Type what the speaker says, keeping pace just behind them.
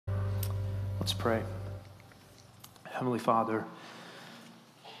Let's pray. Heavenly Father,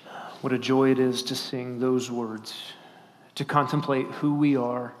 what a joy it is to sing those words, to contemplate who we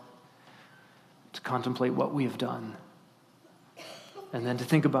are, to contemplate what we have done, and then to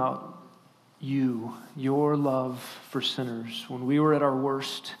think about you, your love for sinners. When we were at our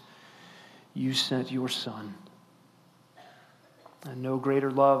worst, you sent your Son. And no greater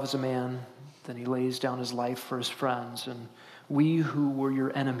love as a man than he lays down his life for his friends. And we who were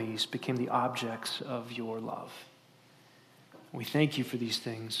your enemies became the objects of your love. We thank you for these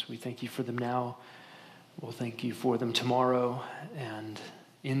things. We thank you for them now. We'll thank you for them tomorrow. And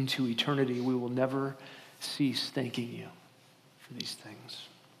into eternity, we will never cease thanking you for these things.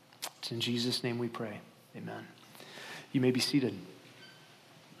 It's in Jesus' name we pray. Amen. You may be seated.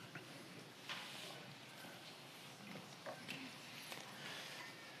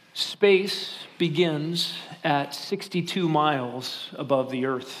 Space begins at 62 miles above the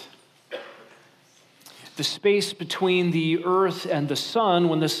earth. The space between the earth and the sun,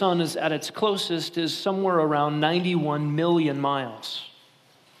 when the sun is at its closest, is somewhere around 91 million miles.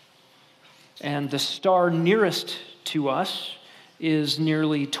 And the star nearest to us is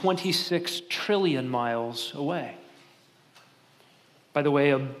nearly 26 trillion miles away. By the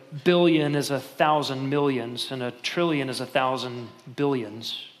way, a billion is 1,000 millions, and a trillion is 1,000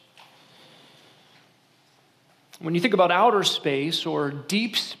 billions. When you think about outer space or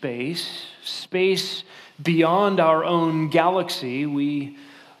deep space, space beyond our own galaxy, we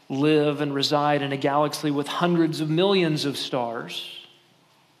live and reside in a galaxy with hundreds of millions of stars.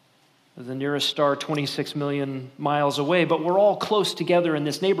 The nearest star 26 million miles away, but we're all close together in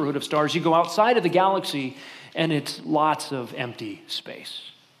this neighborhood of stars. You go outside of the galaxy and it's lots of empty space.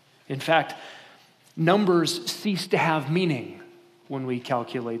 In fact, numbers cease to have meaning when we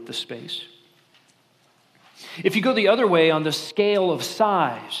calculate the space. If you go the other way on the scale of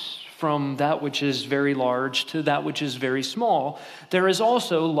size, from that which is very large to that which is very small, there is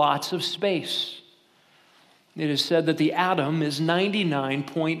also lots of space. It is said that the atom is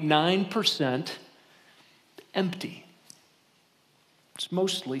 99.9% empty. It's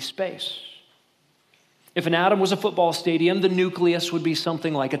mostly space. If an atom was a football stadium, the nucleus would be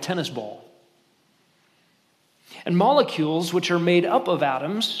something like a tennis ball. And molecules, which are made up of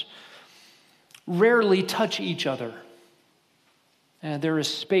atoms, rarely touch each other. And there is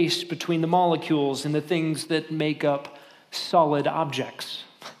space between the molecules and the things that make up solid objects.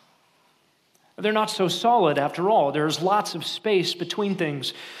 They're not so solid after all. There's lots of space between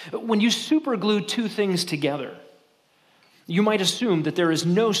things. When you superglue two things together, you might assume that there is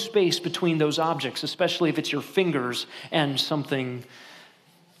no space between those objects, especially if it's your fingers and something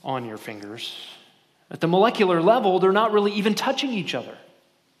on your fingers. At the molecular level, they're not really even touching each other.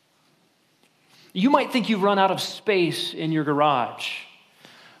 You might think you've run out of space in your garage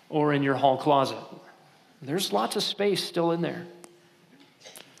or in your hall closet. There's lots of space still in there.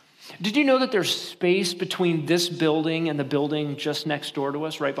 Did you know that there's space between this building and the building just next door to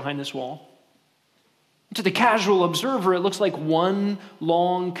us, right behind this wall? To the casual observer, it looks like one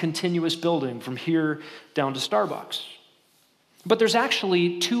long, continuous building from here down to Starbucks. But there's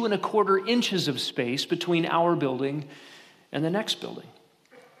actually 2¼ inches of space between our building and the next building.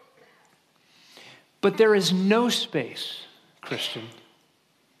 But there is no space, Christian,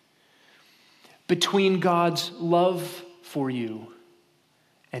 between God's love for you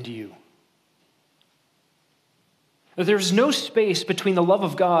and you. There's no space between the love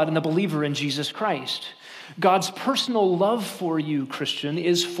of God and the believer in Jesus Christ. God's personal love for you, Christian,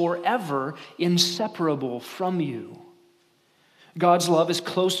 is forever inseparable from you. God's love is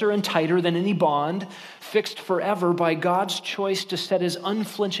closer and tighter than any bond, fixed forever by God's choice to set his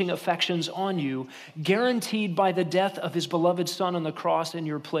unflinching affections on you, guaranteed by the death of his beloved Son on the cross in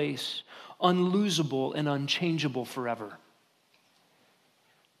your place, unlosable and unchangeable forever.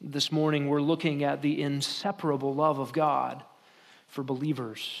 This morning, we're looking at the inseparable love of God for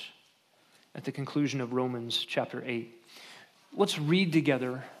believers at the conclusion of Romans chapter 8. Let's read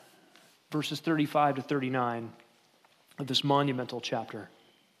together verses 35 to 39 of this monumental chapter.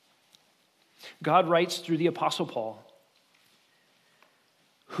 God writes through the Apostle Paul,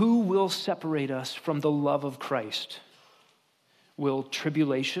 "Who will separate us from the love of Christ? Will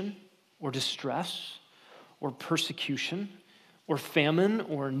tribulation or distress or persecution or famine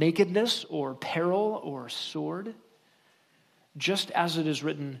or nakedness or peril or sword? Just as it is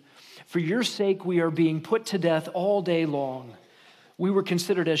written, for your sake we are being put to death all day long. We were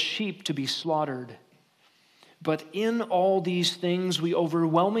considered as sheep to be slaughtered. But in all these things we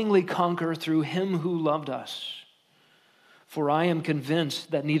overwhelmingly conquer through him who loved us. For I am convinced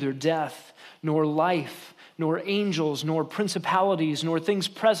that neither death, nor life, nor angels, nor principalities, nor things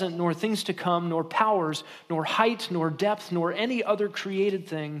present, nor things to come, nor powers, nor height, nor depth, nor any other created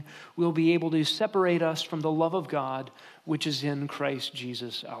thing will be able to separate us from the love of God, which is in Christ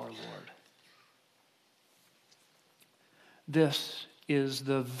Jesus our Lord. This is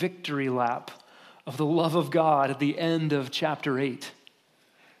the victory lap of the love of God at the end of chapter 8.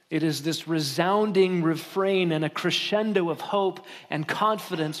 It is this resounding refrain and a crescendo of hope and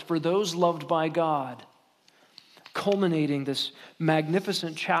confidence for those loved by God, culminating this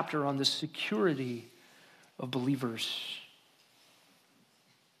magnificent chapter on the security of believers.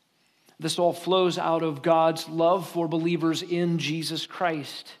 This all flows out of God's love for believers in Jesus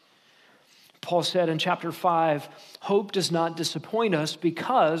Christ. Paul said in chapter 5, hope does not disappoint us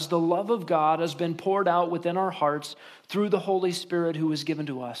because the love of God has been poured out within our hearts through the Holy Spirit who is given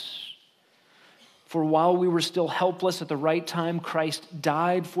to us. For while we were still helpless at the right time, Christ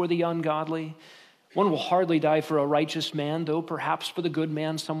died for the ungodly. One will hardly die for a righteous man, though perhaps for the good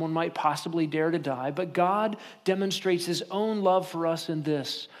man someone might possibly dare to die. But God demonstrates his own love for us in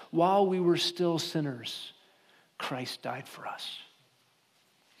this: while we were still sinners, Christ died for us.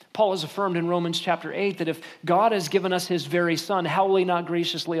 Paul has affirmed in Romans chapter 8 that if God has given us his very Son, how will he not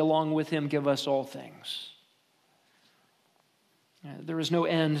graciously along with him give us all things? There is no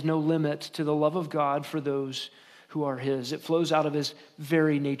end, no limit to the love of God for those who are his. It flows out of his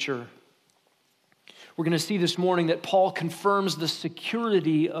very nature. We're going to see this morning that Paul confirms the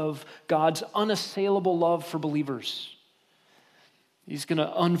security of God's unassailable love for believers. He's going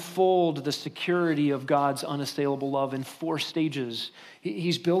to unfold the security of God's unassailable love in 4 stages.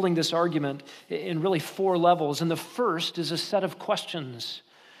 He's building this argument in really 4 levels. And the first is a set of questions,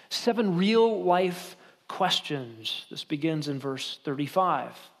 7 real-life questions. This begins in verse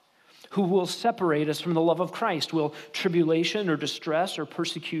 35. Who will separate us from the love of Christ? Will tribulation or distress or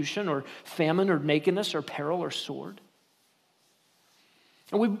persecution or famine or nakedness or peril or sword?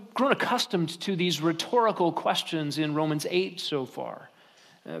 And we've grown accustomed to these rhetorical questions in Romans 8 so far.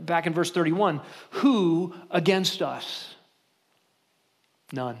 Back in verse 31, who against us?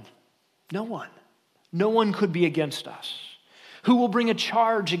 None. No one. No one could be against us. Who will bring a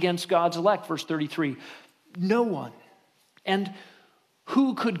charge against God's elect? Verse 33, no one. And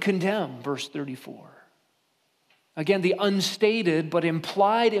who could condemn? Verse 34. Again, the unstated but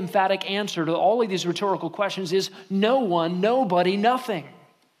implied emphatic answer to all of these rhetorical questions is no one, nobody, nothing.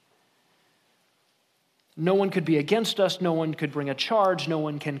 No one could be against us. No one could bring a charge. No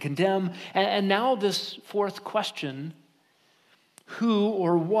one can condemn. And now this 4th question, who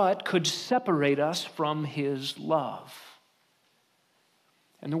or what could separate us from his love?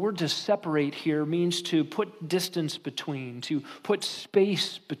 And the word to separate here means to put distance between, to put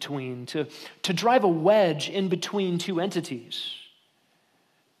space between, to drive a wedge in between 2 entities.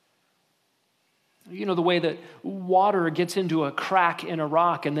 You know, the way that water gets into a crack in a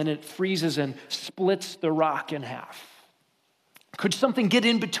rock and then it freezes and splits the rock in half. Could something get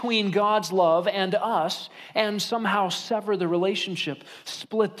in between God's love and us and somehow sever the relationship,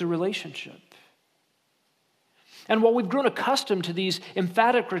 split the relationship? And while we've grown accustomed to these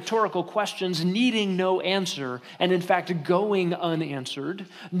emphatic rhetorical questions needing no answer, and in fact going unanswered,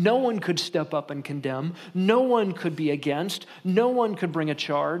 no one could step up and condemn, no one could be against, no one could bring a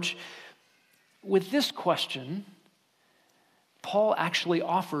charge. With this question, Paul actually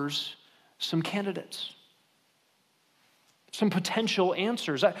offers some candidates, some potential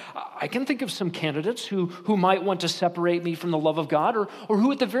answers. I can think of some candidates who might want to separate me from the love of God, or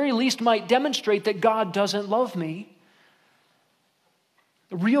who at the very least might demonstrate that God doesn't love me.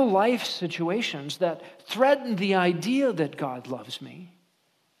 Real life situations that threaten the idea that God loves me.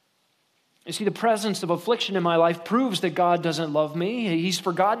 You see, the presence of affliction in my life proves that God doesn't love me. He's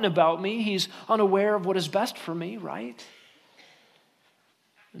forgotten about me. He's unaware of what is best for me, right?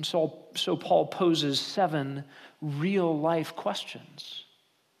 And so Paul poses 7 real-life questions.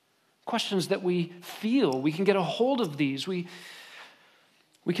 Questions that we feel. We can get a hold of these. We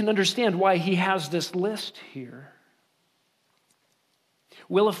can understand why he has this list here.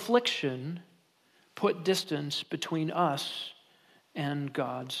 Will affliction put distance between us and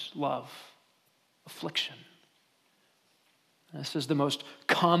God's love? Affliction. This is the most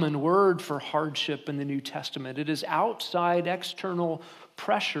common word for hardship in the New Testament. It is outside external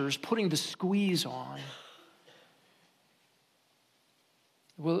pressures putting the squeeze on.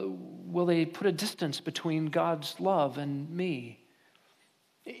 Will they put a distance between God's love and me?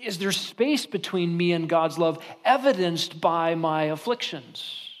 Is there space between me and God's love evidenced by my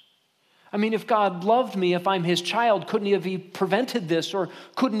afflictions? I mean, if God loved me, if I'm his child, couldn't he have prevented this, or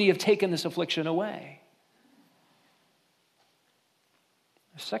couldn't he have taken this affliction away?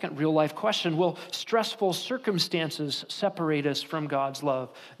 Second real life question, will stressful circumstances separate us from God's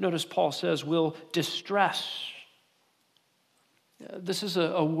love? Notice Paul says, will distress. This is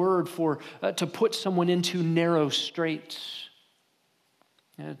a word for to put someone into narrow straits.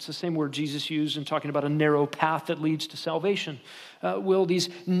 It's the same word Jesus used in talking about a narrow path that leads to salvation. Will these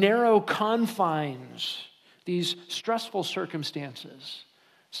narrow confines, these stressful circumstances,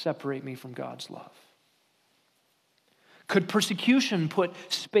 separate me from God's love? Could persecution put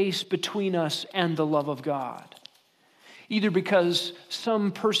space between us and the love of God? Either because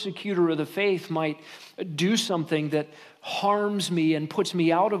some persecutor of the faith might do something that harms me and puts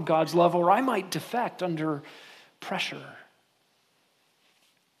me out of God's love, or I might defect under pressure.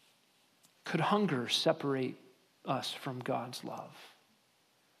 Could hunger separate us from God's love?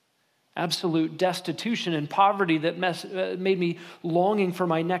 Absolute destitution and poverty that made me longing for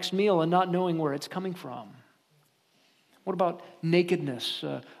my next meal and not knowing where it's coming from. What about nakedness,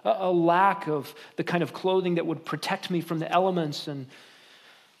 a lack of the kind of clothing that would protect me from the elements and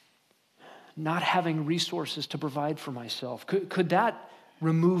not having resources to provide for myself? Could that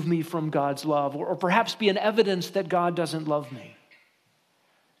remove me from God's love or perhaps be an evidence that God doesn't love me?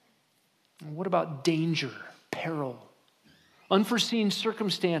 And what about danger, peril, unforeseen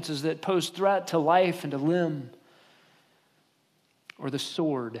circumstances that pose threat to life and to limb? Or the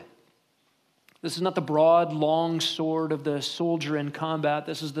sword? This is not the broad, long sword of the soldier in combat.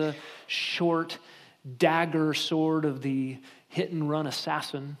 This is the short dagger sword of the hit-and-run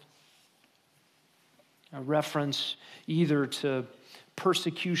assassin. A reference either to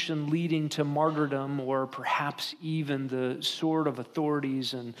persecution leading to martyrdom or perhaps even the sword of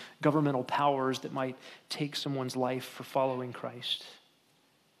authorities and governmental powers that might take someone's life for following Christ.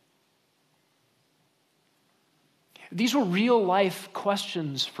 These were real-life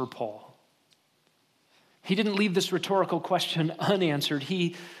questions for Paul. He didn't leave this rhetorical question unanswered.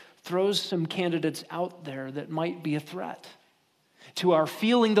 He throws some candidates out there that might be a threat to our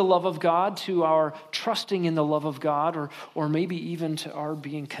feeling the love of God, to our trusting in the love of God, or maybe even to our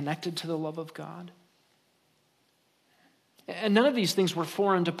being connected to the love of God. And none of these things were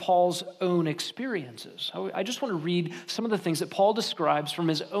foreign to Paul's own experiences. I just want to read some of the things that Paul describes from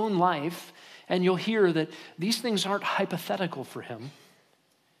his own life, and you'll hear that these things aren't hypothetical for him.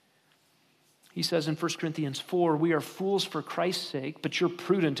 He says in 1 Corinthians 4, we are fools for Christ's sake, but you're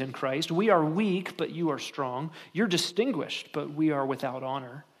prudent in Christ. We are weak, but you are strong. You're distinguished, but we are without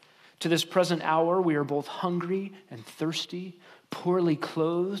honor. To this present hour, we are both hungry and thirsty, poorly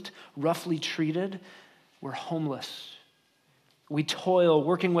clothed, roughly treated. We're homeless. We toil,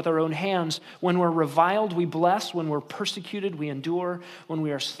 working with our own hands. When we're reviled, we bless. When we're persecuted, we endure. When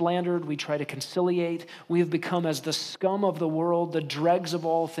we are slandered, we try to conciliate. We have become as the scum of the world, the dregs of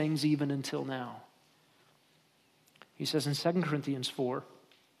all things, even until now. He says in 2 Corinthians 4,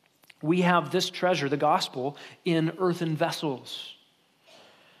 we have this treasure, the gospel, in earthen vessels,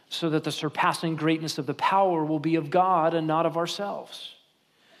 so that the surpassing greatness of the power will be of God and not of ourselves.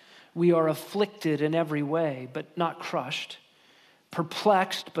 We are afflicted in every way, but not crushed.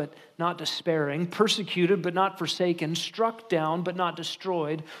 Perplexed, but not despairing, persecuted, but not forsaken, struck down, but not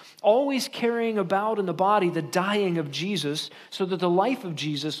destroyed, always carrying about in the body the dying of Jesus, so that the life of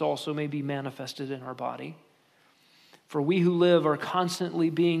Jesus also may be manifested in our body. For we who live are constantly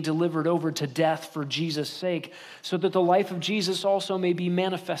being delivered over to death for Jesus' sake, so that the life of Jesus also may be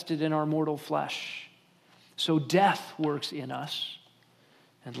manifested in our mortal flesh. So death works in us,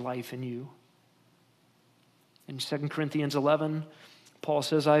 and life in you. In 2 Corinthians 11, Paul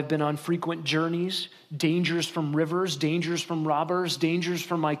says, I've been on frequent journeys, dangers from rivers, dangers from robbers, dangers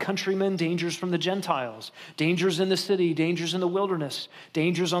from my countrymen, dangers from the Gentiles, dangers in the city, dangers in the wilderness,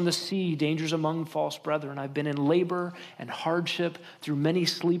 dangers on the sea, dangers among false brethren. I've been in labor and hardship through many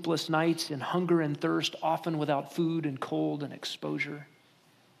sleepless nights, in hunger and thirst, often without food and cold and exposure.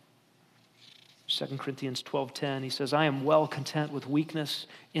 2 Corinthians 12:10, he says, I am well content with weakness,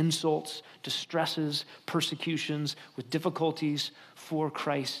 insults, distresses, persecutions, with difficulties for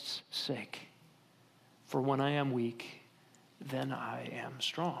Christ's sake. For when I am weak, then I am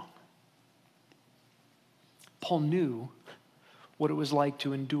strong. Paul knew what it was like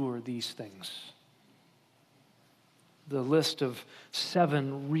to endure these things. The list of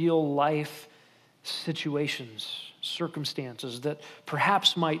 7 real life situations, circumstances that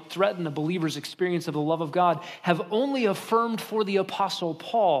perhaps might threaten a believer's experience of the love of God have only affirmed for the Apostle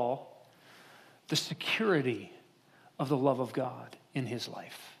Paul the security of the love of God in his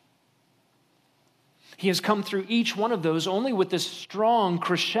life. He has come through each one of those only with this strong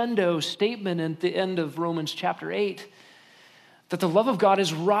crescendo statement at the end of Romans chapter 8 that the love of God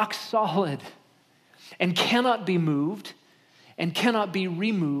is rock solid and cannot be moved and cannot be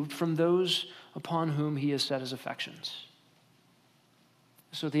removed from those upon whom he has set his affections.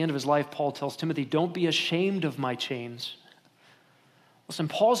 So at the end of his life, Paul tells Timothy, don't be ashamed of my chains. Listen,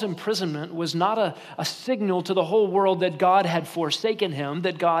 Paul's imprisonment was not a signal to the whole world that God had forsaken him,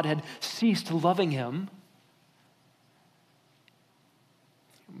 that God had ceased loving him.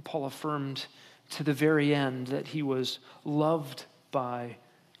 Paul affirmed to the very end that he was loved by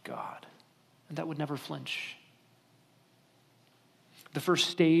God, and that would never flinch. The first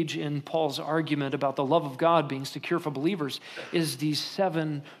stage in Paul's argument about the love of God being secure for believers is these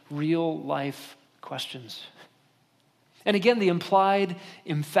 7 real-life questions. And again, the implied,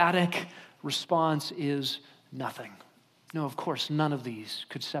 emphatic response is nothing. No, of course, none of these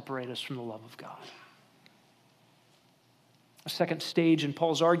could separate us from the love of God. A second stage in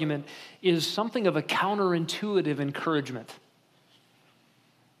Paul's argument is something of a counterintuitive encouragement.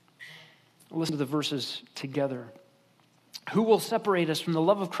 Listen to the verses together. Who will separate us from the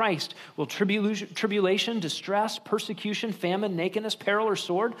love of Christ? Will tribulation, distress, persecution, famine, nakedness, peril, or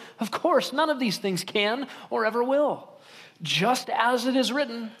sword? Of course, none of these things can or ever will. Just as it is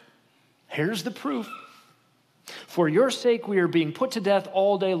written, here's the proof. For your sake we are being put to death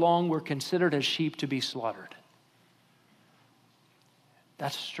all day long. We're considered as sheep to be slaughtered.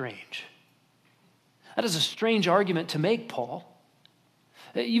 That's strange. That is a strange argument to make, Paul.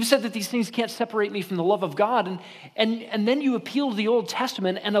 You've said that these things can't separate me from the love of God, and then you appeal to the Old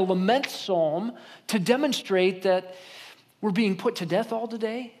Testament and a lament psalm to demonstrate that we're being put to death all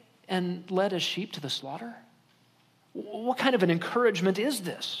today and led as sheep to the slaughter? What kind of an encouragement is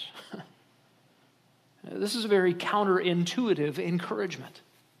this? This is a very counterintuitive encouragement.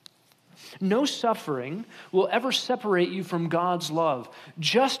 No suffering will ever separate you from God's love.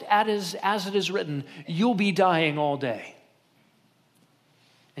 Just as it is written, you'll be dying all day,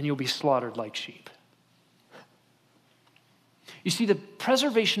 and you'll be slaughtered like sheep. You see, the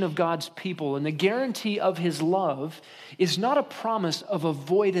preservation of God's people and the guarantee of his love is not a promise of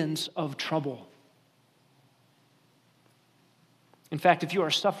avoidance of trouble. In fact, if you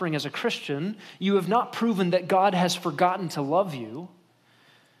are suffering as a Christian, you have not proven that God has forgotten to love you,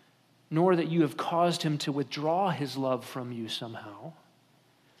 nor that you have caused him to withdraw his love from you somehow.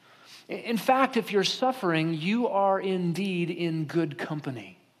 In fact, if you're suffering, you are indeed in good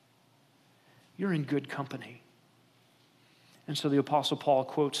company. You're in good company. And so the Apostle Paul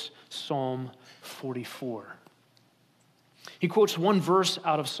quotes Psalm 44. He quotes one verse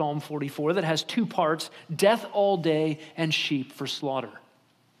out of Psalm 44 that has 2 parts, death all day and sheep for slaughter.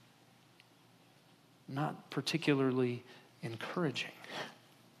 Not particularly encouraging.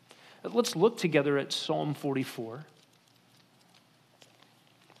 Let's look together at Psalm 44.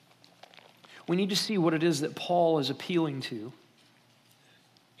 We need to see what it is that Paul is appealing to.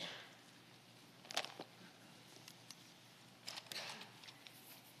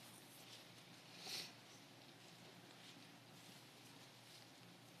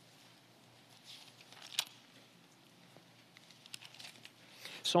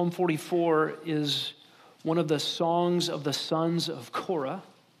 Psalm 44 is one of the songs of the sons of Korah.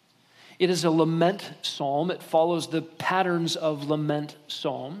 It is a lament psalm. It follows the patterns of lament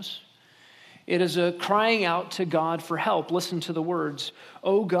psalms. It is a crying out to God for help. Listen to the words.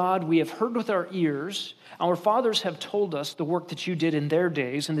 O God, we have heard with our ears. Our fathers have told us the work that you did in their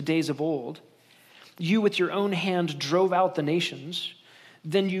days, in the days of old. You with your own hand drove out the nations.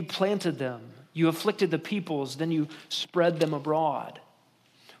 Then you planted them. You afflicted the peoples. Then you spread them abroad.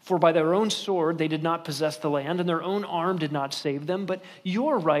 For by their own sword they did not possess the land, and their own arm did not save them, but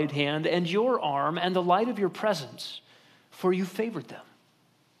your right hand and your arm and the light of your presence, for you favored them.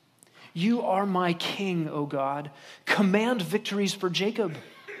 You are my king, O God. Command victories for Jacob.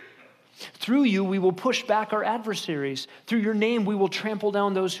 Through you we will push back our adversaries. Through your name we will trample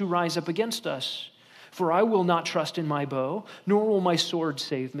down those who rise up against us. For I will not trust in my bow, nor will my sword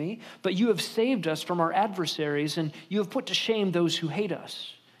save me, but you have saved us from our adversaries, and you have put to shame those who hate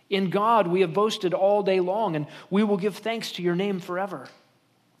us. In God we have boasted all day long, and we will give thanks to your name forever.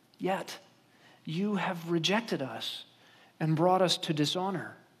 Yet you have rejected us and brought us to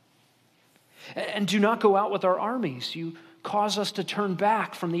dishonor. And do not go out with our armies. You cause us to turn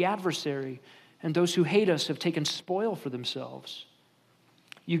back from the adversary, and those who hate us have taken spoil for themselves.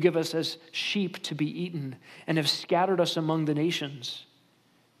 You give us as sheep to be eaten, and have scattered us among the nations.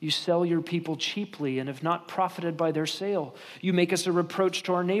 You sell your people cheaply and have not profited by their sale. You make us a reproach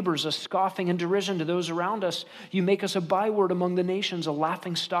to our neighbors, a scoffing and derision to those around us. You make us a byword among the nations, a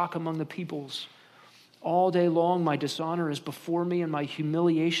laughing stock among the peoples. All day long my dishonor is before me, and my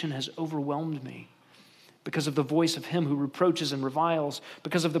humiliation has overwhelmed me. Because of the voice of him who reproaches and reviles,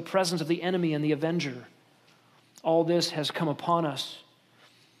 because of the presence of the enemy and the avenger. All this has come upon us,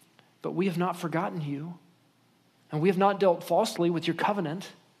 but we have not forgotten you, and we have not dealt falsely with your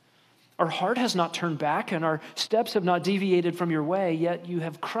covenant. Our heart has not turned back, and our steps have not deviated from your way, yet you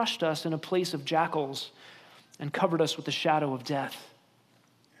have crushed us in a place of jackals and covered us with the shadow of death.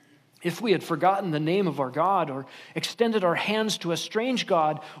 If we had forgotten the name of our God or extended our hands to a strange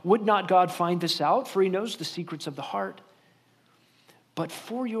God, would not God find this out? For he knows the secrets of the heart. But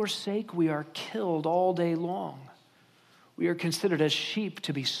for your sake we are killed all day long. We are considered as sheep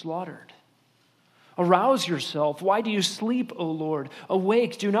to be slaughtered. Arouse yourself. Why do you sleep, O Lord?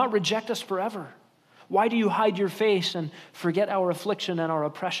 Awake, do not reject us forever. Why do you hide your face and forget our affliction and our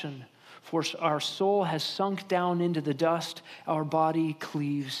oppression? For our soul has sunk down into the dust, our body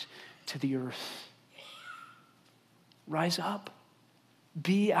cleaves to the earth. Rise up,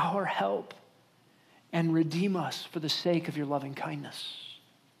 be our help, and redeem us for the sake of your loving kindness.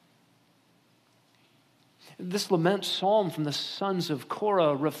 This lament psalm from the sons of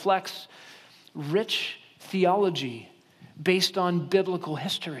Korah reflects rich theology based on biblical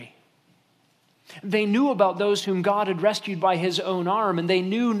history. They knew about those whom God had rescued by his own arm, and they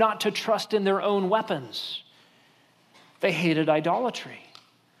knew not to trust in their own weapons. They hated idolatry.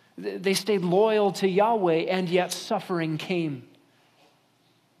 They stayed loyal to Yahweh, and yet suffering came.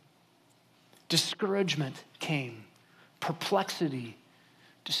 Discouragement came. Perplexity,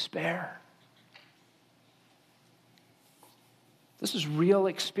 despair. This is real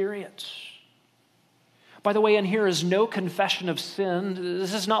experience. By the way, in here is no confession of sin.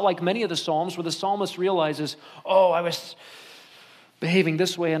 This is not like many of the Psalms where the psalmist realizes, oh, I was behaving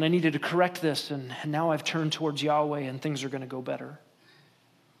this way and I needed to correct this, and now I've turned towards Yahweh and things are going to go better.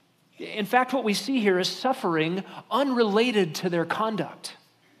 In fact, what we see here is suffering unrelated to their conduct.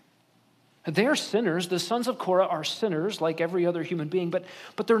 They're sinners. The sons of Korah are sinners like every other human being, but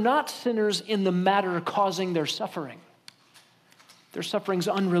they're not sinners in the matter causing their suffering. Their suffering's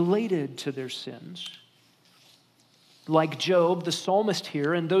unrelated to their sins. Like Job, the psalmist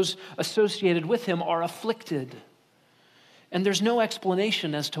here and those associated with him are afflicted. And there's no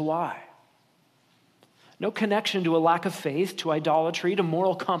explanation as to why. No connection to a lack of faith, to idolatry, to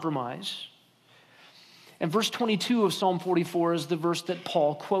moral compromise. And verse 22 of Psalm 44 is the verse that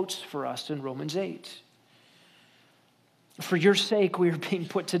Paul quotes for us in Romans 8. For your sake we are being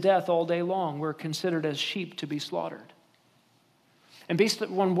put to death all day long. We're considered as sheep to be slaughtered. And based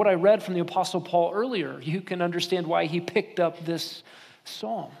on what I read from the Apostle Paul earlier, you can understand why he picked up this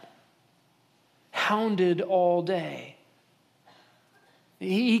psalm. Hounded all day.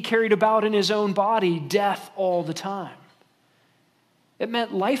 He carried about in his own body death all the time. It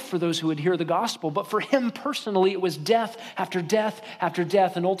meant life for those who would hear the gospel, but for him personally, it was death after death after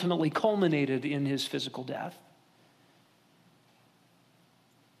death, and ultimately culminated in his physical death.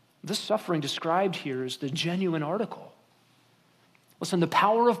 This suffering described here is the genuine article. Listen, the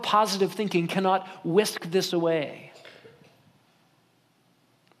power of positive thinking cannot whisk this away.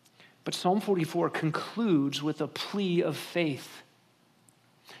 But Psalm 44 concludes with a plea of faith.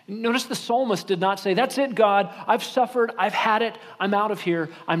 Notice the psalmist did not say, that's it, God, I've suffered, I've had it, I'm out of here,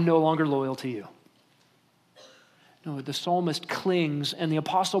 I'm no longer loyal to you. No, the psalmist clings, and the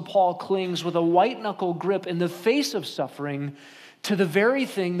Apostle Paul clings with a white-knuckle grip in the face of suffering to the very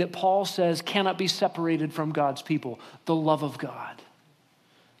thing that Paul says cannot be separated from God's people, the love of God.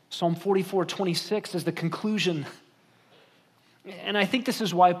 Psalm 44:26 is the conclusion. And I think this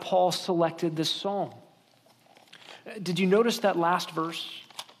is why Paul selected this psalm. Did you notice that last verse?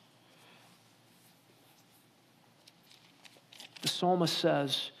 The psalmist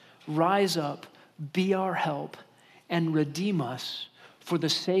says, rise up, be our help, and redeem us for the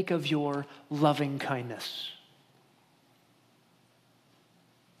sake of your loving kindness.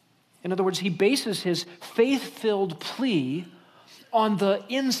 In other words, he bases his faith-filled plea on the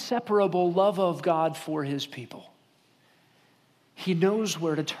inseparable love of God for his people. He knows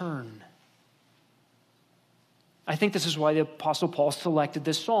where to turn. I think this is why the Apostle Paul selected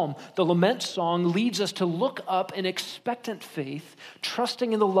this psalm. The lament song leads us to look up in expectant faith,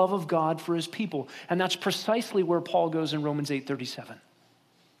 trusting in the love of God for his people. And that's precisely where Paul goes in Romans 8:37.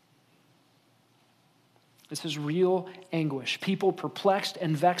 This is real anguish. People perplexed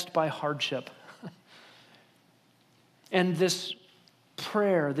and vexed by hardship. And this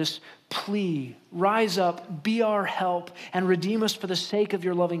prayer, this plea, rise up, be our help, and redeem us for the sake of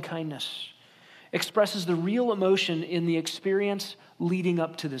your loving kindness, expresses the real emotion in the experience leading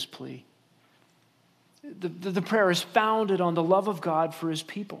up to this plea. The prayer is founded on the love of God for his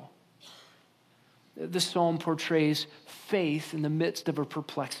people. This psalm portrays faith in the midst of a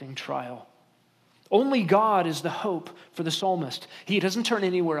perplexing trial. Only God is the hope for the psalmist. He doesn't turn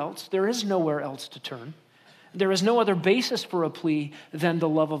anywhere else. There is nowhere else to turn. There is no other basis for a plea than the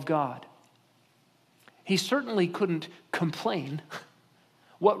love of God. He certainly couldn't complain.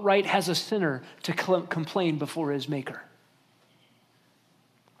 What right has a sinner to complain before his Maker?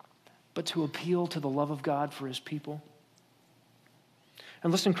 But to appeal to the love of God for his people.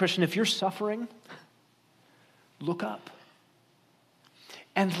 And listen, Christian, if you're suffering, look up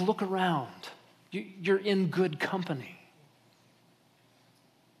and look around. You're in good company.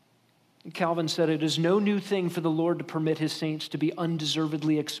 Calvin said, "It is no new thing for the Lord to permit his saints to be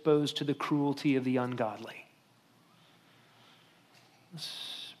undeservedly exposed to the cruelty of the ungodly."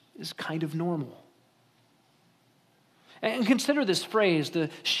 This is kind of normal. And consider this phrase, the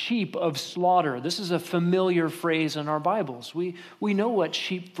sheep of slaughter. This is a familiar phrase in our Bibles. We know what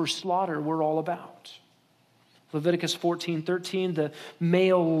sheep for slaughter were all about. Leviticus 14:13, the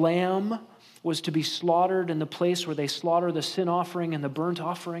male lamb was to be slaughtered in the place where they slaughter the sin offering and the burnt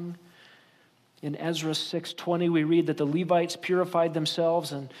offering. In Ezra 6:20, we read that the Levites purified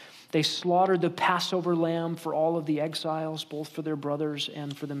themselves and they slaughtered the Passover lamb for all of the exiles, both for their brothers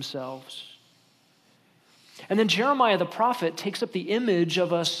and for themselves. And then Jeremiah the prophet takes up the image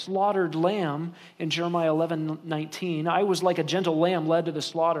of a slaughtered lamb in Jeremiah 11:19. "I was like a gentle lamb led to the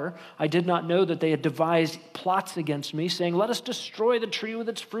slaughter. I did not know that they had devised plots against me, saying, 'Let us destroy the tree with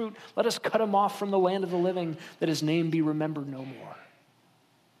its fruit. Let us cut him off from the land of the living, that his name be remembered no more.'"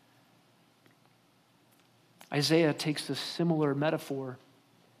 Isaiah takes a similar metaphor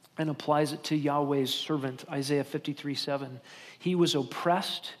and applies it to Yahweh's servant, Isaiah 53:7. "He was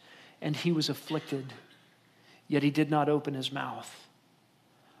oppressed and he was afflicted, yet he did not open his mouth.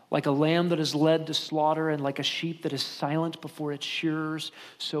 Like a lamb that is led to slaughter and like a sheep that is silent before its shearers,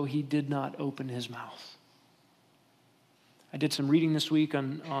 so he did not open his mouth." I did some reading this week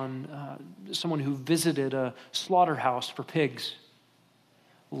on someone who visited a slaughterhouse for pigs.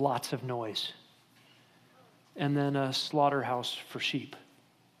 Lots of noise. And then a slaughterhouse for sheep.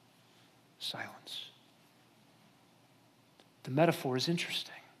 Silence. The metaphor is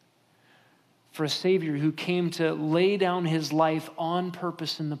interesting. For a Savior who came to lay down his life on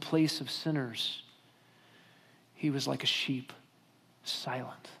purpose in the place of sinners, he was like a sheep,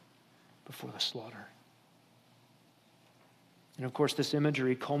 silent before the slaughter. And of course, this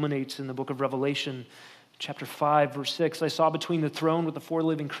imagery culminates in the book of Revelation, chapter 5, verse 6. "I saw between the throne with the four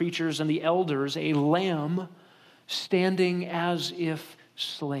living creatures and the elders a lamb standing as if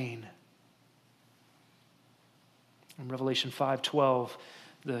slain." In Revelation 5:12,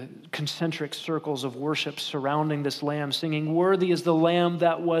 the concentric circles of worship surrounding this lamb, singing, "Worthy is the lamb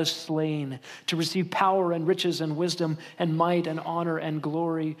that was slain to receive power and riches and wisdom and might and honor and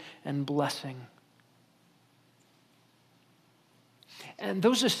glory and blessing." And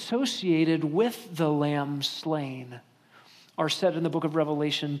those associated with the lamb slain are said in the book of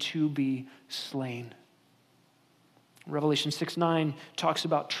Revelation to be slain. Revelation 6:9 talks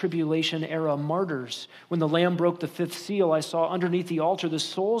about tribulation-era martyrs. "When the Lamb broke the fifth seal, I saw underneath the altar the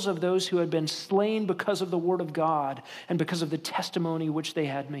souls of those who had been slain because of the word of God and because of the testimony which they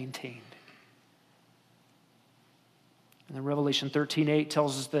had maintained." And then Revelation 13:8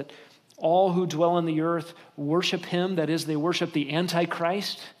 tells us that all who dwell on the earth worship him, that is, they worship the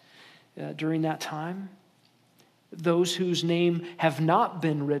Antichrist during that time. Those whose name have not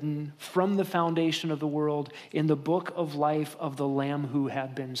been written from the foundation of the world in the book of life of the Lamb who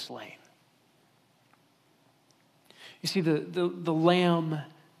had been slain. You see, the Lamb,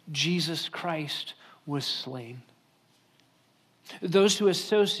 Jesus Christ, was slain. Those who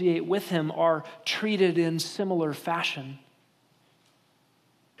associate with him are treated in similar fashion.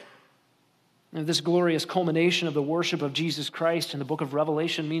 And this glorious culmination of the worship of Jesus Christ in the book of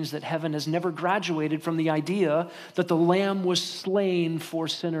Revelation means that heaven has never graduated from the idea that the Lamb was slain for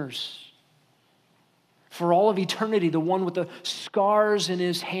sinners. For all of eternity, the one with the scars in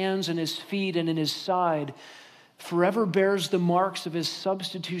his hands and his feet and in his side forever bears the marks of his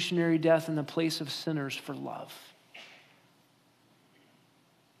substitutionary death in the place of sinners for love.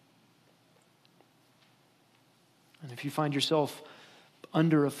 And if you find yourself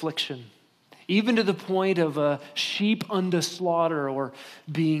under affliction, even to the point of a sheep unto slaughter or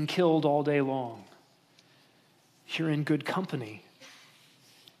being killed all day long, you're in good company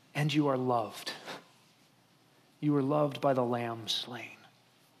and you are loved. You are loved by the Lamb slain.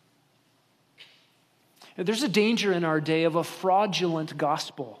 There's a danger in our day of a fraudulent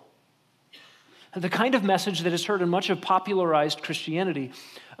gospel. The kind of message that is heard in much of popularized Christianity,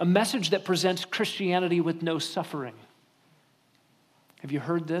 a message that presents Christianity with no suffering. Have you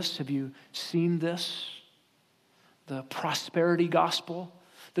heard this? Have you seen this? The prosperity gospel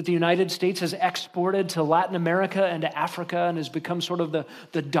that the United States has exported to Latin America and to Africa and has become sort of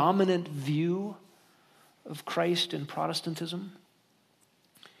the dominant view of Christ in Protestantism.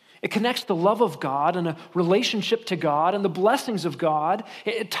 It connects the love of God and a relationship to God and the blessings of God.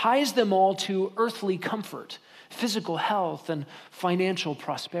 It ties them all to earthly comfort, physical health, and financial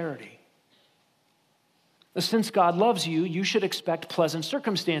prosperity. Since God loves you, you should expect pleasant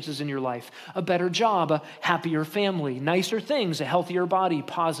circumstances in your life, a better job, a happier family, nicer things, a healthier body,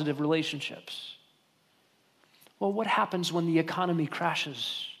 positive relationships. Well, what happens when the economy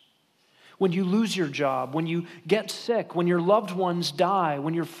crashes? When you lose your job, when you get sick, when your loved ones die,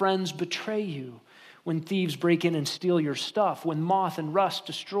 when your friends betray you, when thieves break in and steal your stuff, when moth and rust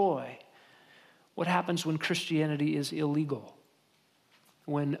destroy? What happens when Christianity is illegal?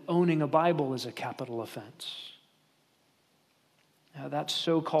 When owning a Bible is a capital offense? Now, that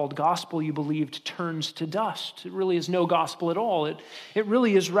so-called gospel you believed turns to dust. It really is no gospel at all. It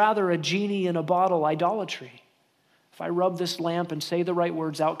really is rather a genie in a bottle idolatry. If I rub this lamp and say the right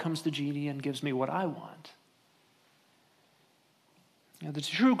words, out comes the genie and gives me what I want. Now, the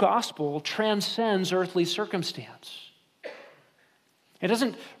true gospel transcends earthly circumstance. It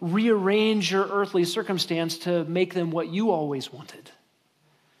doesn't rearrange your earthly circumstance to make them what you always wanted.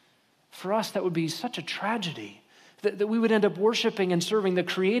 For us, that would be such a tragedy that we would end up worshiping and serving the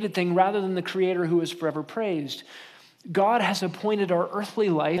created thing rather than the Creator who is forever praised. God has appointed our earthly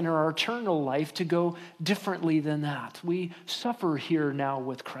life and our eternal life to go differently than that. We suffer here now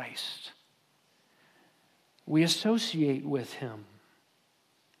with Christ. We associate with Him.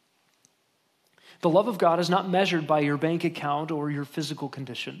 The love of God is not measured by your bank account or your physical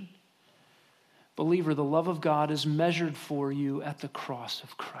condition. Believer, the love of God is measured for you at the cross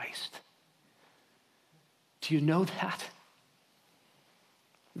of Christ. Do you know that?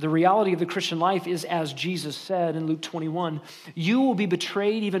 The reality of the Christian life is, as Jesus said in Luke 21, you will be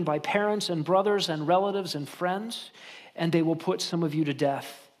betrayed even by parents and brothers and relatives and friends, and they will put some of you to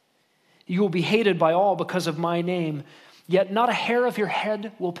death. You will be hated by all because of my name, yet not a hair of your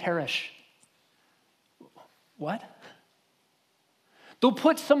head will perish. What? They'll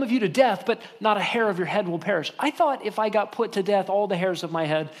put some of you to death, but not a hair of your head will perish. I thought if I got put to death, all the hairs of my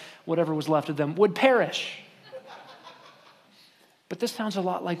head, whatever was left of them, would perish. But this sounds a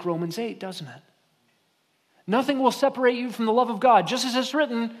lot like Romans 8, doesn't it? Nothing will separate you from the love of God. Just as it's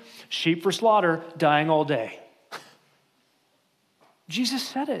written, sheep for slaughter, dying all day. Jesus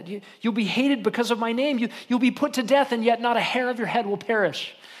said it. You'll be hated because of my name. You'll be put to death, and yet not a hair of your head will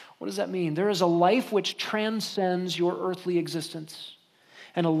perish. What does that mean? There is a life which transcends your earthly existence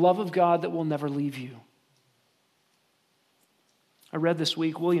and a love of God that will never leave you. I read this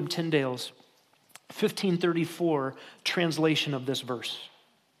week William Tyndale's 1534 translation of this verse.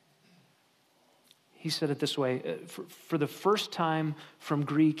 He said it this way, for the first time from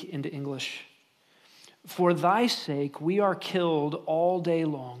Greek into English, for thy sake we are killed all day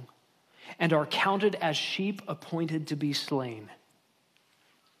long and are counted as sheep appointed to be slain.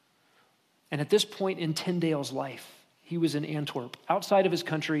 And at this point in Tyndale's life, he was in Antwerp, outside of his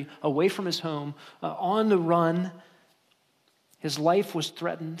country, away from his home, on the run. His life was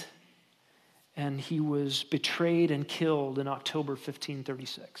threatened, and he was betrayed and killed in October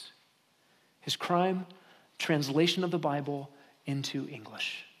 1536. His crime, translation of the Bible into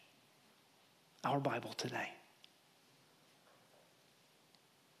English. Our Bible today.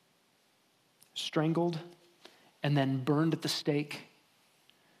 Strangled and then burned at the stake.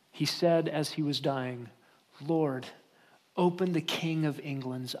 He said as he was dying, Lord, open the King of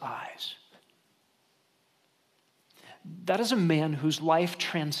England's eyes. That is a man whose life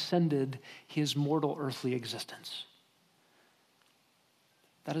transcended his mortal earthly existence.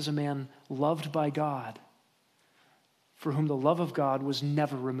 That is a man loved by God, for whom the love of God was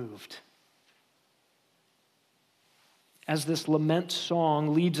never removed. As this lament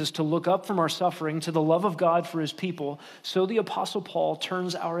song leads us to look up from our suffering to the love of God for his people, so the Apostle Paul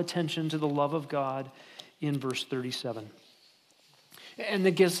turns our attention to the love of God in verse 37. And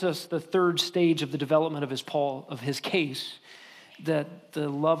that gives us the third stage of the development of his case, that the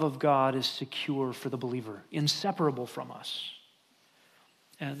love of God is secure for the believer, inseparable from us.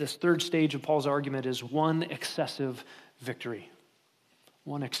 And this third stage of Paul's argument is one excessive victory.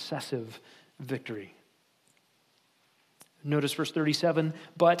 One excessive victory. Notice verse 37,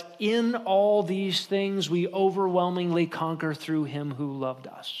 but in all these things we overwhelmingly conquer through him who loved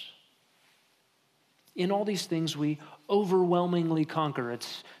us. In all these things we overwhelmingly conquer.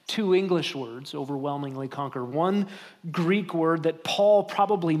 It's two English words, overwhelmingly conquer. One Greek word that Paul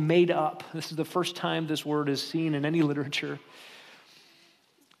probably made up. This is the first time this word is seen in any literature.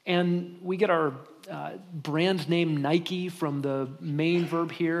 And we get our brand name Nike from the main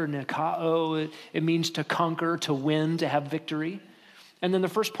verb here, nikao. It means to conquer, to win, to have victory. And then the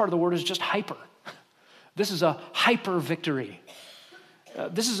first part of the word is just hyper. This is a hyper victory.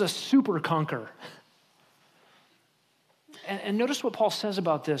 This is a super conquer. And notice what Paul says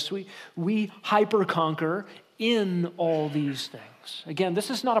about this. We hyper conquer in all these things. Again,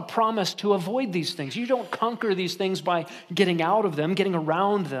 this is not a promise to avoid these things. You don't conquer these things by getting out of them, getting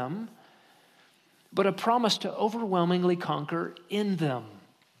around them, but a promise to overwhelmingly conquer in them.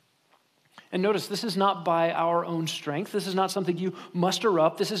 And notice, this is not by our own strength. This is not something you muster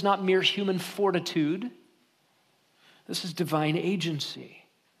up. This is not mere human fortitude. This is divine agency.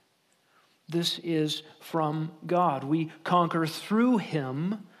 This is from God. We conquer through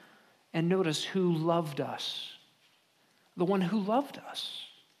him, and notice who loved us. The one who loved us.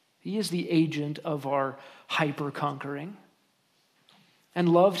 He is the agent of our hyper-conquering. And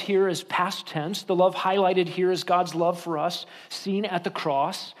loved here is past tense. The love highlighted here is God's love for us, seen at the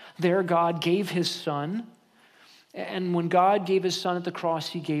cross. There God gave his son. And when God gave his son at the cross,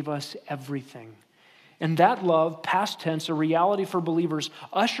 he gave us everything. And that love, past tense, a reality for believers,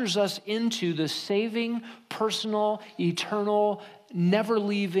 ushers us into the saving, personal, eternal,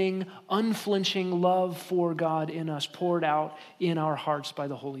 never-leaving, unflinching love for God in us, poured out in our hearts by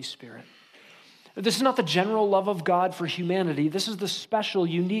the Holy Spirit. This is not the general love of God for humanity. This is the special,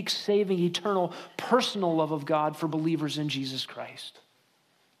 unique, saving, eternal, personal love of God for believers in Jesus Christ.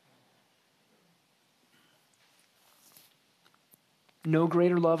 No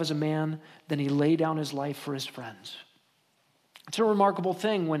greater love as a man than he laid down his life for his friends. It's a remarkable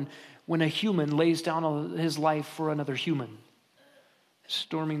thing when a human lays down his life for another human.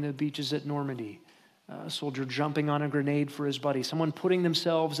 Storming the beaches at Normandy, a soldier jumping on a grenade for his buddy, someone putting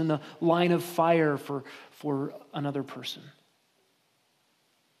themselves in the line of fire for another person.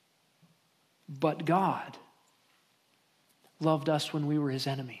 But God loved us when we were his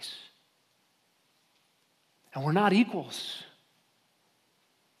enemies. And we're not equals.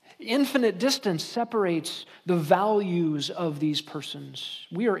 Infinite distance separates the values of these persons.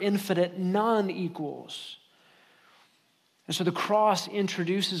 We are infinite non-equals. And so the cross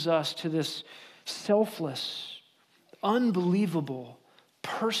introduces us to this selfless, unbelievable,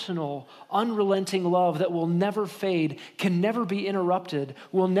 personal, unrelenting love that will never fade, can never be interrupted,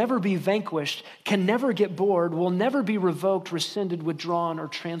 will never be vanquished, can never get bored, will never be revoked, rescinded, withdrawn, or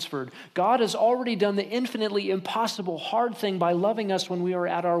transferred. God has already done the infinitely impossible, hard thing by loving us when we are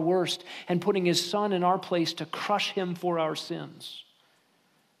at our worst and putting his son in our place to crush him for our sins.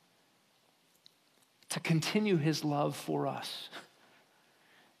 To continue his love for us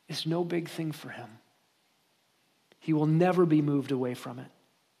is no big thing for him. He will never be moved away from it.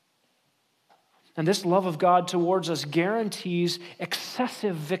 And this love of God towards us guarantees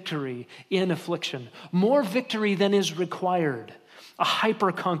excessive victory in affliction, more victory than is required, a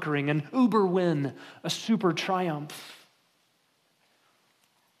hyper-conquering, an uber win, a super triumph.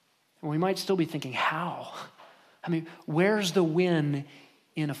 And we might still be thinking, how? I mean, where's the win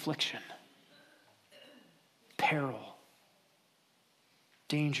in affliction? Peril,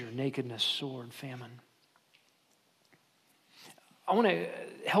 danger, nakedness, sword, famine. I want to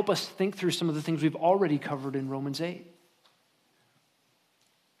help us think through some of the things we've already covered in Romans 8.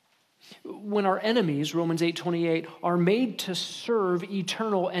 When our enemies, Romans 8:28, are made to serve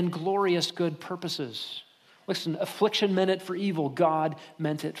eternal and glorious good purposes. Listen, affliction meant it for evil, God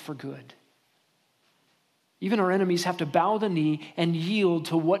meant it for good. Even our enemies have to bow the knee and yield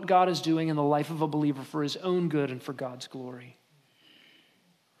to what God is doing in the life of a believer for his own good and for God's glory.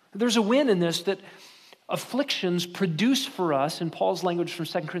 There's a win in this that afflictions produce for us, in Paul's language from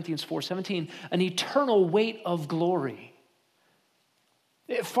 2 Corinthians 4:17, an eternal weight of glory.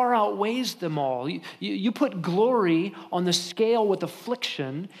 It far outweighs them all. You put glory on the scale with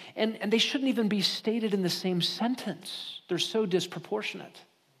affliction, and they shouldn't even be stated in the same sentence. They're so disproportionate.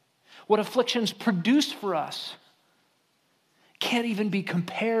 What afflictions produce for us can't even be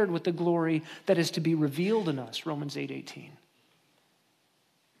compared with the glory that is to be revealed in us, Romans 8:18.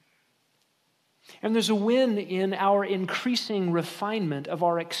 And there's a win in our increasing refinement of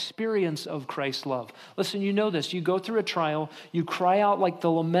our experience of Christ's love. Listen, you know this. You go through a trial, you cry out like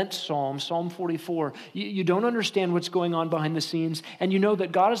the lament psalm, Psalm 44. You don't understand what's going on behind the scenes, and you know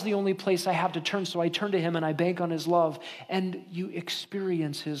that God is the only place I have to turn, so I turn to him and I bank on his love, and you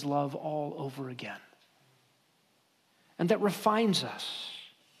experience his love all over again. And that refines us.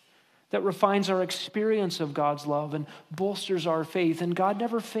 That refines our experience of God's love and bolsters our faith, and God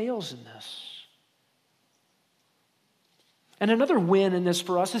never fails in this. And another win in this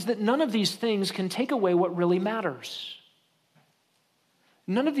for us is that none of these things can take away what really matters.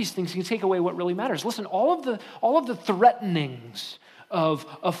 None of these things can take away what really matters. Listen, all of the threatenings of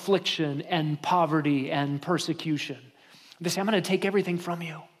affliction and poverty and persecution. They say, I'm going to take everything from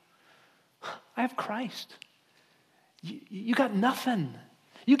you. I have Christ. You got nothing.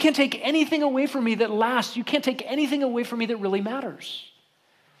 You can't take anything away from me that lasts. You can't take anything away from me that really matters.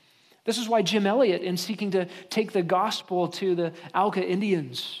 This is why Jim Elliot, in seeking to take the gospel to the Auca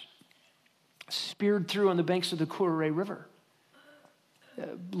Indians, speared through on the banks of the Curare River.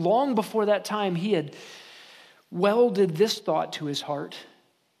 Long before that time, he had welded this thought to his heart: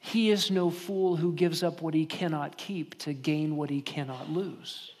 he is no fool who gives up what he cannot keep to gain what he cannot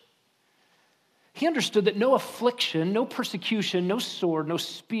lose. He understood that no affliction, no persecution, no sword, no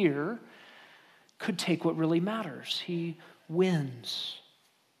spear could take what really matters. He wins.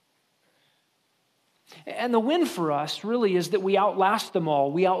 And the win for us really is that we outlast them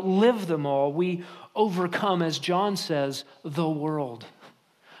all, we outlive them all, we overcome, as John says, the world.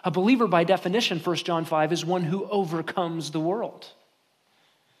 A believer, by definition, 1 John 5, is one who overcomes the world.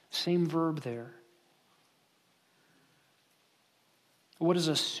 Same verb there. What does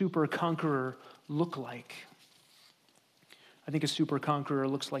a super conqueror look like? I think a super conqueror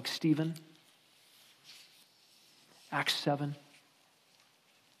looks like Stephen. Acts 7.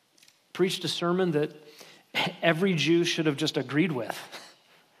 Preached a sermon that every Jew should have just agreed with.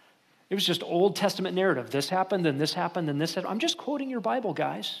 It was just Old Testament narrative. This happened, and this happened, and this happened. I'm just quoting your Bible,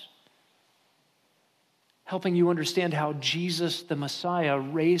 guys. Helping you understand how Jesus, the Messiah,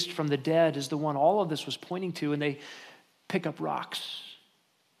 raised from the dead, is the one all of this was pointing to, and they pick up rocks.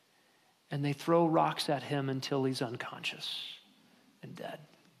 And they throw rocks at him until he's unconscious and dead.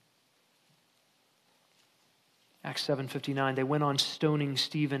 Acts 7:59, they went on stoning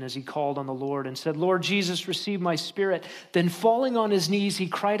Stephen as he called on the Lord and said, "Lord Jesus, receive my spirit." Then falling on his knees, he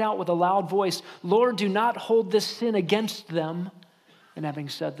cried out with a loud voice, "Lord, do not hold this sin against them." And having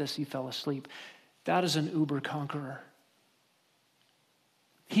said this, he fell asleep. That is an uber conqueror.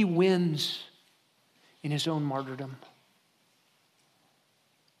 He wins in his own martyrdom.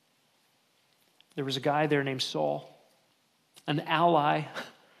 There was a guy there named Saul, an ally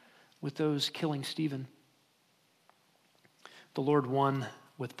with those killing Stephen. The Lord won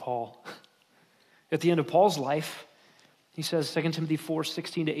with Paul. At the end of Paul's life, he says, 2 Timothy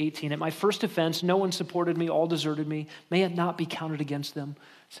 4:16-18, "At my first offense, no one supported me, all deserted me. May it not be counted against them."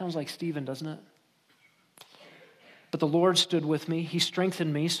 Sounds like Stephen, doesn't it? "But the Lord stood with me. He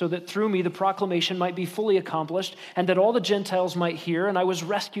strengthened me so that through me the proclamation might be fully accomplished and that all the Gentiles might hear, and I was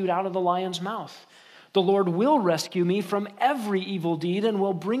rescued out of the lion's mouth. The Lord will rescue me from every evil deed and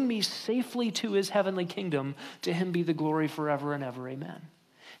will bring me safely to his heavenly kingdom. To him be the glory forever and ever. Amen."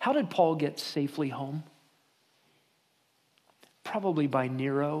 How did Paul get safely home? Probably by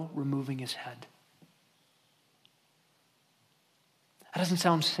Nero removing his head. That doesn't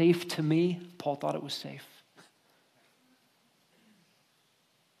sound safe to me. Paul thought it was safe.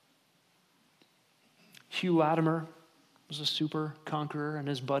 Hugh Latimer was a super conqueror, and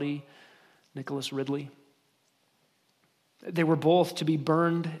his buddy Nicholas Ridley. They were both to be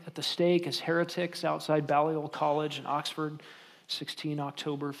burned at the stake as heretics outside Balliol College in Oxford, 16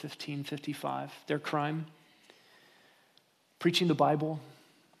 October 1555. Their crime: preaching the Bible,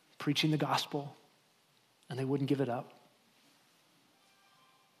 preaching the gospel, and they wouldn't give it up.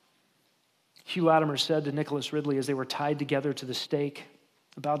 Hugh Latimer said to Nicholas Ridley as they were tied together to the stake,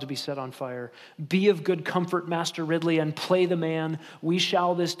 about to be set on fire, "Be of good comfort, Master Ridley, and play the man. We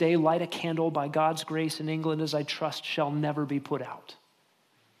shall this day light a candle by God's grace in England, as I trust shall never be put out."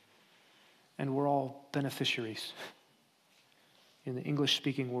 And we're all beneficiaries in the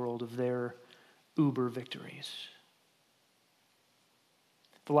English-speaking world of their uber victories.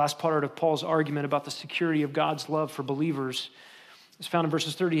 The last part of Paul's argument about the security of God's love for believers is found in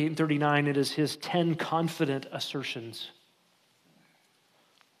verses 38 and 39. It is his 10 confident assertions.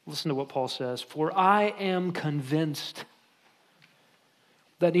 Listen to what Paul says. "For I am convinced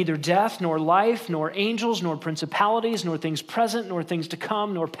that neither death, nor life, nor angels, nor principalities, nor things present, nor things to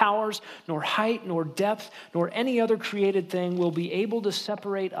come, nor powers, nor height, nor depth, nor any other created thing will be able to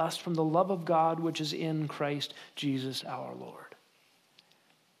separate us from the love of God which is in Christ Jesus our Lord."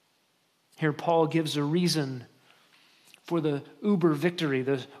 Here Paul gives a reason for the uber victory,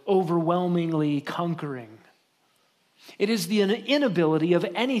 the overwhelmingly conquering. It is the inability of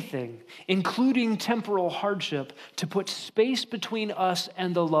anything, including temporal hardship, to put space between us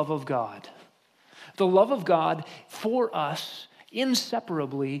and the love of God. The love of God for us,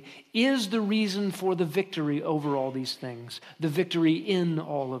 inseparably, is the reason for the victory over all these things, the victory in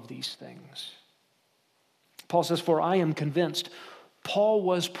all of these things. Paul says, "For I am convinced." Paul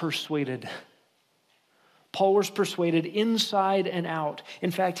was persuaded. Paul was persuaded inside and out.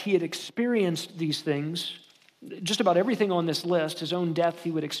 In fact, he had experienced these things. Just about everything on this list, his own death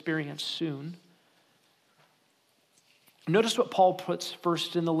he would experience soon. Notice what Paul puts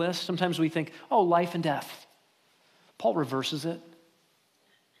first in the list. Sometimes we think, oh, life and death. Paul reverses it.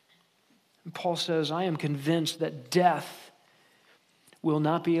 And Paul says, I am convinced that death will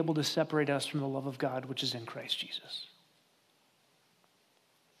not be able to separate us from the love of God, which is in Christ Jesus.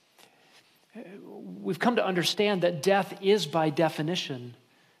 We've come to understand that death is, by definition,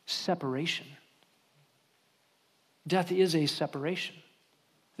 separation. Death is a separation.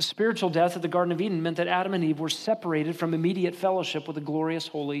 The spiritual death at the Garden of Eden meant that Adam and Eve were separated from immediate fellowship with a glorious,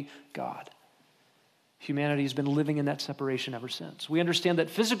 holy God. Humanity has been living in that separation ever since. We understand that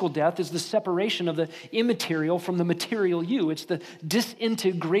physical death is the separation of the immaterial from the material you. It's the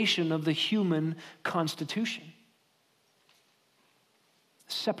disintegration of the human constitution.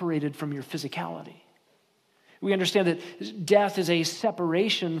 Separated from your physicality. We understand that death is a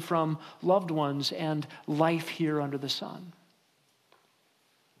separation from loved ones and life here under the sun.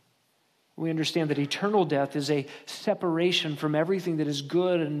 We understand that eternal death is a separation from everything that is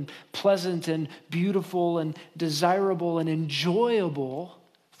good and pleasant and beautiful and desirable and enjoyable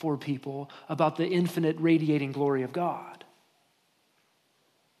for people about the infinite radiating glory of God.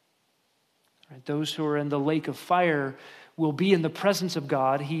 Right? Those who are in the lake of fire will be in the presence of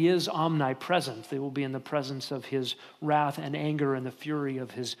God. He is omnipresent. They will be in the presence of his wrath and anger and the fury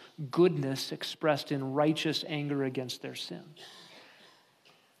of his goodness expressed in righteous anger against their sin.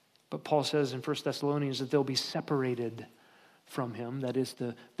 But Paul says in 1 Thessalonians that they'll be separated from him. That is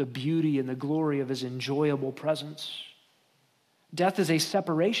the beauty and the glory of his enjoyable presence. Death is a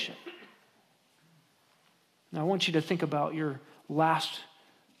separation. Now I want you to think about your last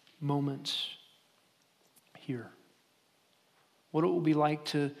moments here. What it will be like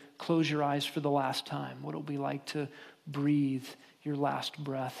to close your eyes for the last time. What it will be like to breathe your last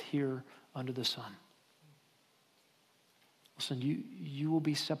breath here under the sun. Listen, you will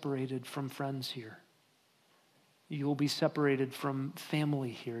be separated from friends here. You will be separated from family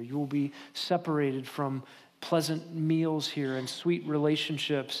here. You will be separated from pleasant meals here and sweet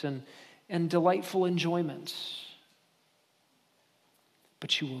relationships and delightful enjoyments.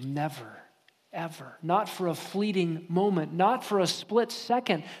 But you will never, ever, not for a fleeting moment, not for a split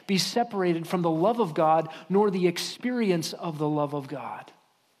second, be separated from the love of God, nor the experience of the love of God.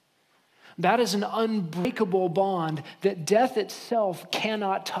 That is an unbreakable bond that death itself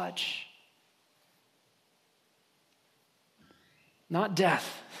cannot touch. Not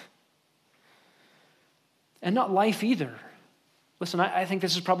death. And not life either. Listen, I think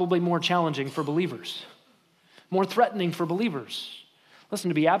this is probably more challenging for believers, more threatening for believers. Listen,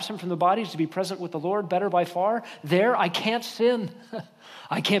 to be absent from the body is to be present with the Lord, better by far. There, I can't sin.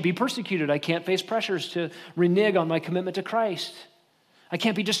 I can't be persecuted. I can't face pressures to renege on my commitment to Christ. I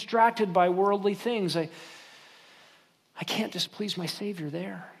can't be distracted by worldly things. I can't displease my Savior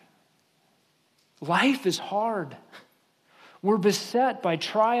there. Life is hard. We're beset by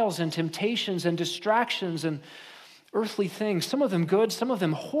trials and temptations and distractions and earthly things, some of them good, some of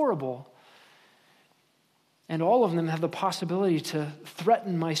them horrible. And all of them have the possibility to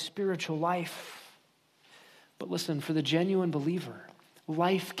threaten my spiritual life. But listen, for the genuine believer,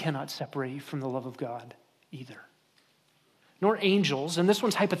 life cannot separate you from the love of God either. Nor angels, and this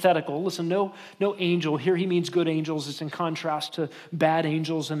one's hypothetical. Listen, no angel, here he means good angels. It's in contrast to bad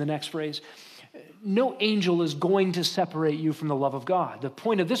angels in the next phrase. No angel is going to separate you from the love of God. The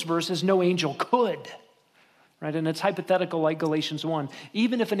point of this verse is no angel could, right? And it's hypothetical like Galatians 1.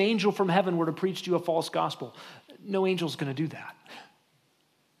 Even if an angel from heaven were to preach to you a false gospel, no angel's going to do that.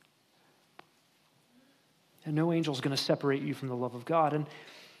 And no angel's going to separate you from the love of God.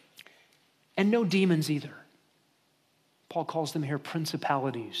 And no demons either. Paul calls them here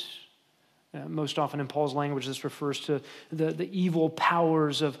principalities. Most often in Paul's language, this refers to the evil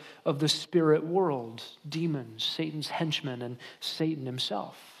powers of the spirit world, demons, Satan's henchmen, and Satan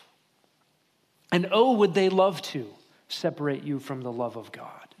himself. And oh, would they love to separate you from the love of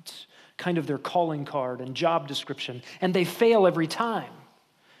God. It's kind of their calling card and job description, and they fail every time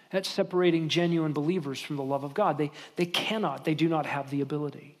at separating genuine believers from the love of God. They cannot, they do not have the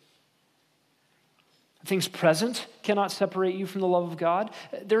ability. Things present cannot separate you from the love of God.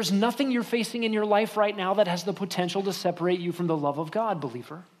 There's nothing you're facing in your life right now that has the potential to separate you from the love of God,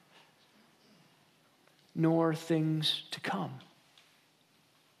 believer. Nor things to come.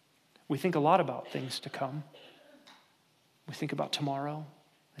 We think a lot about things to come. We think about tomorrow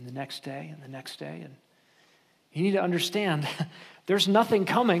and the next day and the next day. And you need to understand, there's nothing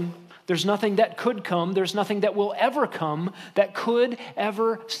coming. There's nothing that could come. There's nothing that will ever come that could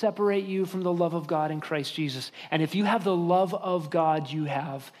ever separate you from the love of God in Christ Jesus. And if you have the love of God, you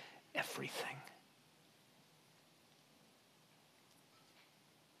have everything.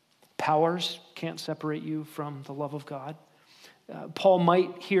 Powers can't separate you from the love of God. Paul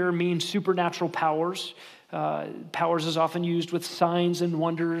might here mean supernatural powers. Powers is often used with signs and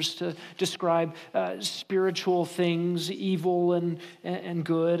wonders to describe spiritual things, evil and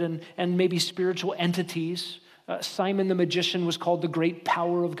good, and maybe spiritual entities. Simon the magician was called the great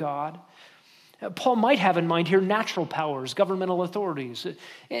power of God. Paul might have in mind here natural powers, governmental authorities.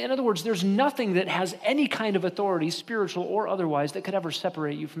 In other words, there's nothing that has any kind of authority, spiritual or otherwise, that could ever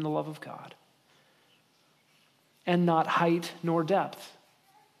separate you from the love of God. And not height nor depth.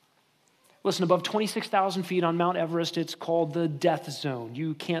 Listen, above 26,000 feet on Mount Everest, it's called the death zone.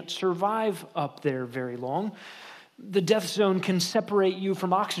 You can't survive up there very long. The death zone can separate you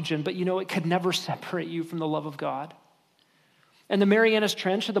from oxygen, but it could never separate you from the love of God. And the Marianas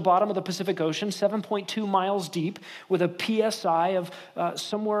Trench at the bottom of the Pacific Ocean, 7.2 miles deep, with a PSI of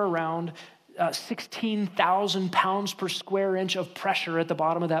somewhere around 16,000 pounds per square inch of pressure at the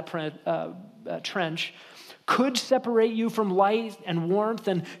bottom of that trench, could separate you from light and warmth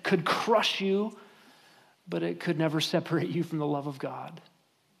and could crush you, but it could never separate you from the love of God.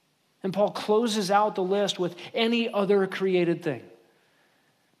 And Paul closes out the list with any other created thing.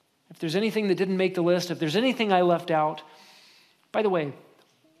 If there's anything that didn't make the list, if there's anything I left out, by the way,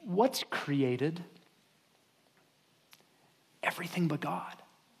 what's created? Everything but God.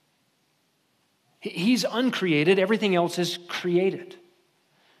 He's uncreated, everything else is created.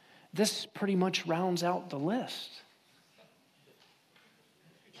 This pretty much rounds out the list.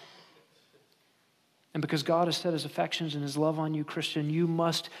 And because God has set his affections and his love on you, Christian, you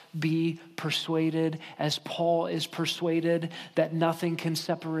must be persuaded, as Paul is persuaded, that nothing can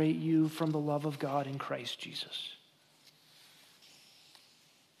separate you from the love of God in Christ Jesus.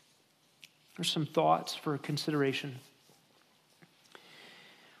 There's some thoughts for consideration.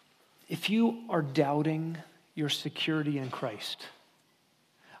 If you are doubting your security in Christ,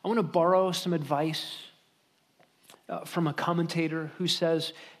 I want to borrow some advice from a commentator who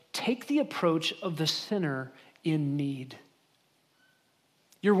says, take the approach of the sinner in need.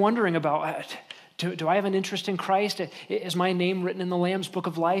 You're wondering about, do I have an interest in Christ? Is my name written in the Lamb's Book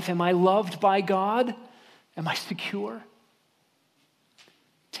of Life? Am I loved by God? Am I secure?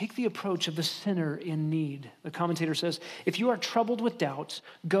 Take the approach of the sinner in need. The commentator says, if you are troubled with doubts,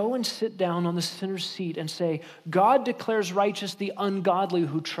 go and sit down on the sinner's seat and say, God declares righteous the ungodly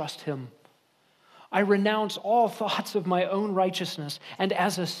who trust him. I renounce all thoughts of my own righteousness, and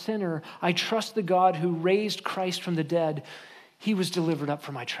as a sinner, I trust the God who raised Christ from the dead. He was delivered up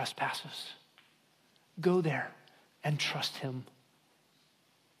for my trespasses. Go there and trust him.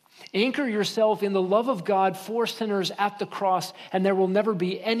 Anchor yourself in the love of God for sinners at the cross, and there will never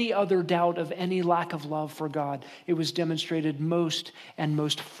be any other doubt of any lack of love for God. It was demonstrated most and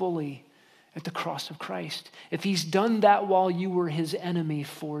most fully at the cross of Christ. If he's done that while you were his enemy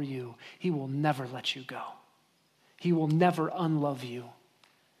for you, he will never let you go. He will never unlove you.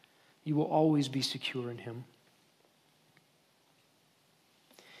 You will always be secure in him.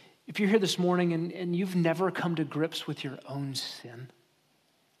 If you're here this morning and you've never come to grips with your own sin,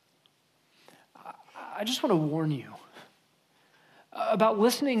 I just want to warn you about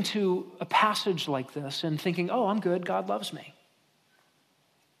listening to a passage like this and thinking, oh, I'm good, God loves me.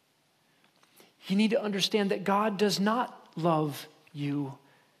 You need to understand that God does not love you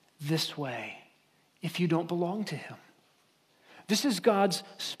this way if you don't belong to him. This is God's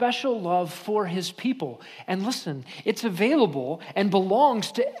special love for his people. And listen, it's available and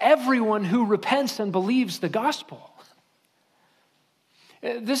belongs to everyone who repents and believes the gospel.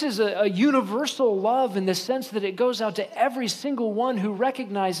 This is a universal love in the sense that it goes out to every single one who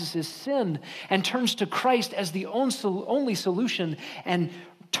recognizes his sin and turns to Christ as the only solution and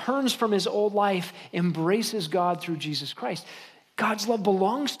turns from his old life, embraces God through Jesus Christ. God's love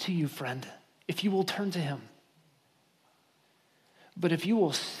belongs to you, friend, if you will turn to him. But if you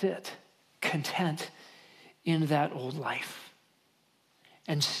will sit content in that old life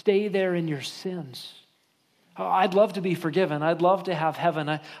and stay there in your sins, I'd love to be forgiven. I'd love to have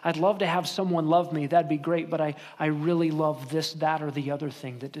heaven. I'd love to have someone love me. That'd be great, but I really love this, that, or the other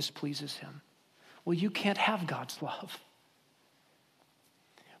thing that displeases him. Well, you can't have God's love.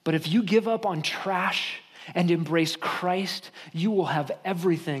 But if you give up on trash and embrace Christ, you will have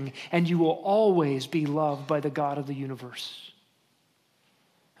everything, and you will always be loved by the God of the universe.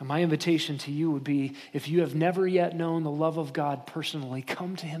 And my invitation to you would be, if you have never yet known the love of God personally,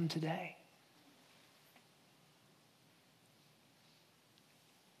 come to him today.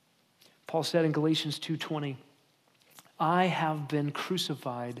 Paul said in Galatians 2:20, I have been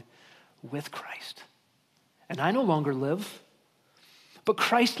crucified with Christ, and I no longer live, but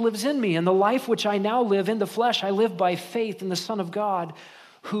Christ lives in me, and the life which I now live in the flesh, I live by faith in the Son of God,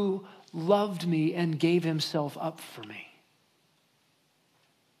 who loved me and gave himself up for me.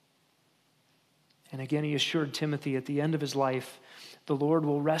 And again, he assured Timothy at the end of his life, the Lord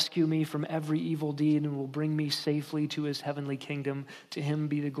will rescue me from every evil deed and will bring me safely to his heavenly kingdom. To him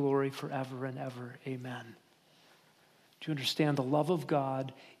be the glory forever and ever. Amen. Do you understand? The love of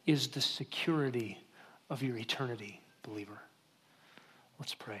God is the security of your eternity, believer.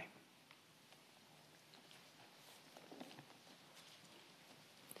 Let's pray.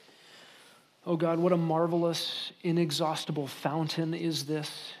 Oh God, what a marvelous, inexhaustible fountain is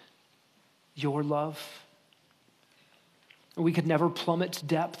this, your love. We could never plumb its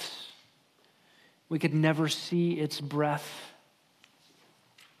depths. We could never see its breadth.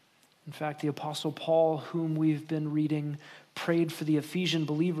 In fact, the Apostle Paul, whom we've been reading, prayed for the Ephesian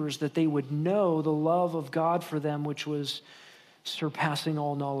believers that they would know the love of God for them, which was surpassing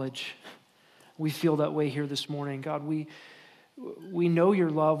all knowledge. We feel that way here this morning. God, we know your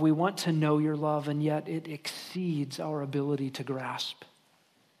love. We want to know your love, and yet it exceeds our ability to grasp.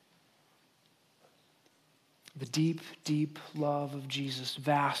 The deep, deep love of Jesus,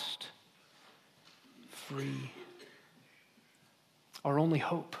 vast, free, our only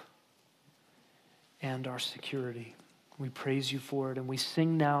hope and our security. We praise you for it, and we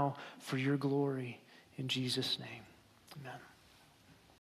sing now for your glory in Jesus' name.